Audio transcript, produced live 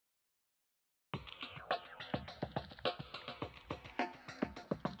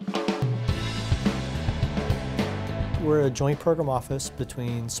We're a joint program office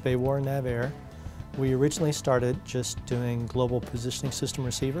between SPAWAR and NAVAIR. We originally started just doing global positioning system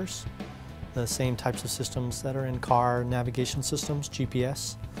receivers, the same types of systems that are in car navigation systems,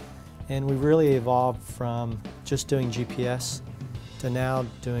 GPS. And we really evolved from just doing GPS to now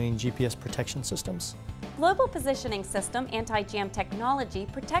doing GPS protection systems. Global Positioning System anti-jam technology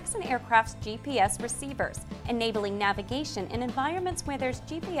protects an aircraft's GPS receivers, enabling navigation in environments where there's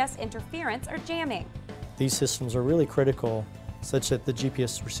GPS interference or jamming. These systems are really critical such that the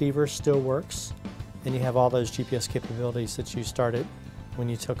GPS receiver still works and you have all those GPS capabilities that you started when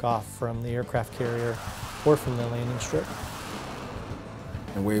you took off from the aircraft carrier or from the landing strip.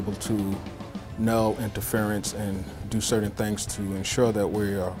 And we're able to null interference and do certain things to ensure that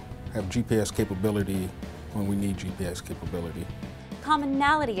we have GPS capability when we need GPS capability.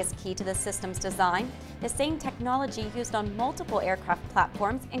 Commonality is key to the system's design. The same technology used on multiple aircraft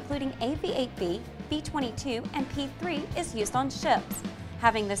platforms, including AV-8B, B-22, and P-3, is used on ships.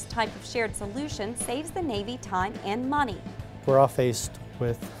 Having this type of shared solution saves the Navy time and money. We're all faced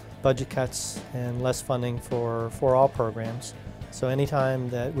with budget cuts and less funding for all programs. So anytime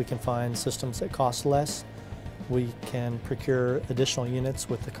that we can find systems that cost less, we can procure additional units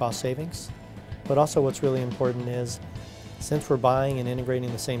with the cost savings. But also what's really important is, since we're buying and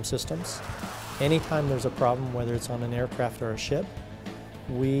integrating the same systems, anytime there's a problem, whether it's on an aircraft or a ship,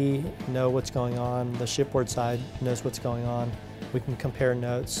 we know what's going on, the shipboard side knows what's going on, we can compare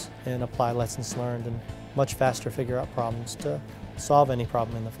notes and apply lessons learned and much faster figure out problems to solve any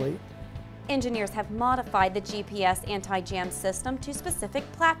problem in the fleet. Engineers have modified the GPS anti-jam system to specific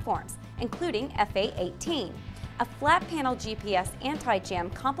platforms, including FA-18. A flat panel GPS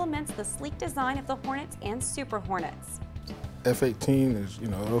anti-jam complements the sleek design of the Hornets and Super Hornets. F-18 is,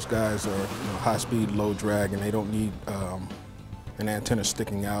 those guys are high speed, low drag, and they don't need an antenna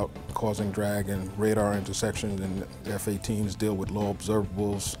sticking out, causing drag and radar intersections, and F-18s deal with low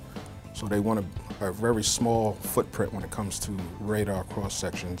observables, so they want a very small footprint when it comes to radar cross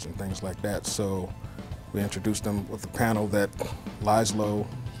sections and things like that. So we introduced them with a panel that lies low,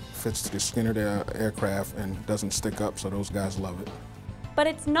 fits to the skin of the aircraft, and doesn't stick up, so those guys love it. But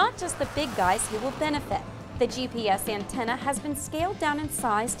it's not just the big guys who will benefit. The GPS antenna has been scaled down in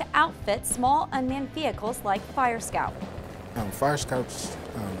size to outfit small unmanned vehicles like Fire Scout. Fire Scout's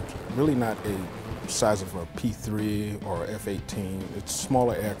really not a size of a P-3 or F-18. It's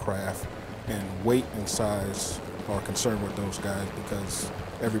smaller aircraft, and weight and size are concerned with those guys because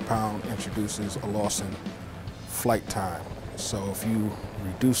every pound introduces a loss in flight time. So if you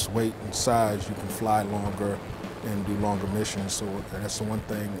reduce weight and size, you can fly longer and do longer missions. So that's the one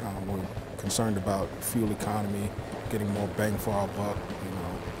thing we're concerned about: fuel economy, getting more bang for our buck,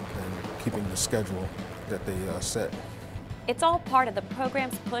 and keeping the schedule that they set. It's all part of the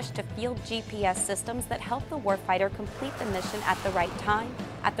program's push to field GPS systems that help the warfighter complete the mission at the right time,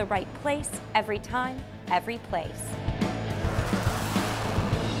 at the right place, every time, every place.